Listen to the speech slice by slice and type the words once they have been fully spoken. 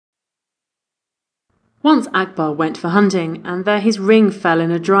Once Akbar went for hunting, and there his ring fell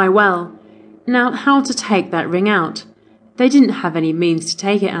in a dry well. Now how to take that ring out? They didn't have any means to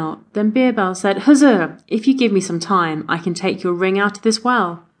take it out. Then Birbal said, "Huzzur, if you give me some time, I can take your ring out of this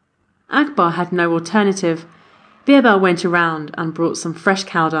well." Akbar had no alternative. Birbal went around and brought some fresh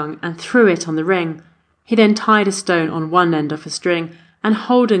cow dung and threw it on the ring. He then tied a stone on one end of a string, and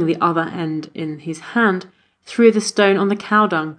holding the other end in his hand, threw the stone on the cow dung.